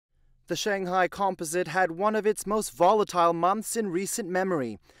the Shanghai composite had one of its most volatile months in recent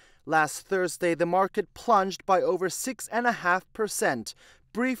memory. Last Thursday, the market plunged by over 6.5%,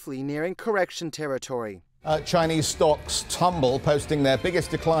 briefly nearing correction territory. Chinese stocks tumble, posting their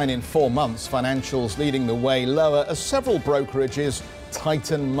biggest decline in 4 months. Financials leading the way lower as several brokerages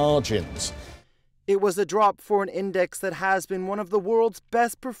tighten margins. It was a drop for an index that has been one of the world's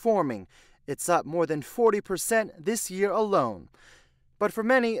best performing. It's up more than 40% this year alone. But for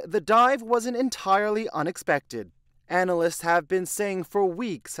many, the dive wasn't entirely unexpected. Analysts have been saying for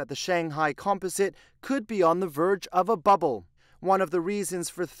weeks that the Shanghai composite could be on the verge of a bubble. One of the reasons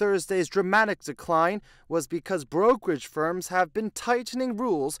for Thursday's dramatic decline was because brokerage firms have been tightening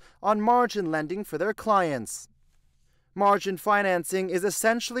rules on margin lending for their clients. Margin financing is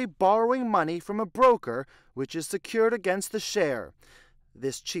essentially borrowing money from a broker which is secured against the share.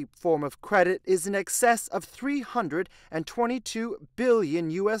 This cheap form of credit is in excess of $322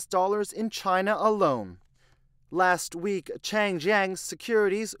 billion in China alone. Last week, Changjiang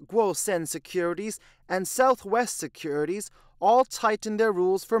Securities, Guosen Securities, and Southwest Securities all tightened their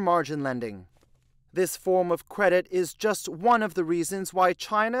rules for margin lending. This form of credit is just one of the reasons why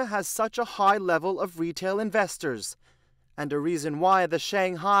China has such a high level of retail investors, and a reason why the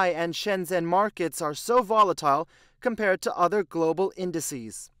Shanghai and Shenzhen markets are so volatile compared to other global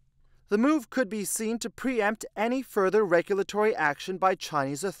indices. The move could be seen to preempt any further regulatory action by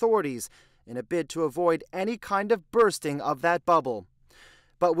Chinese authorities in a bid to avoid any kind of bursting of that bubble.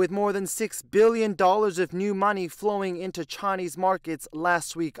 But with more than $6 billion of new money flowing into Chinese markets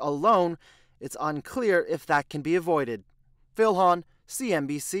last week alone, it's unclear if that can be avoided. Phil Hahn,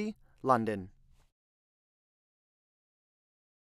 CNBC, London.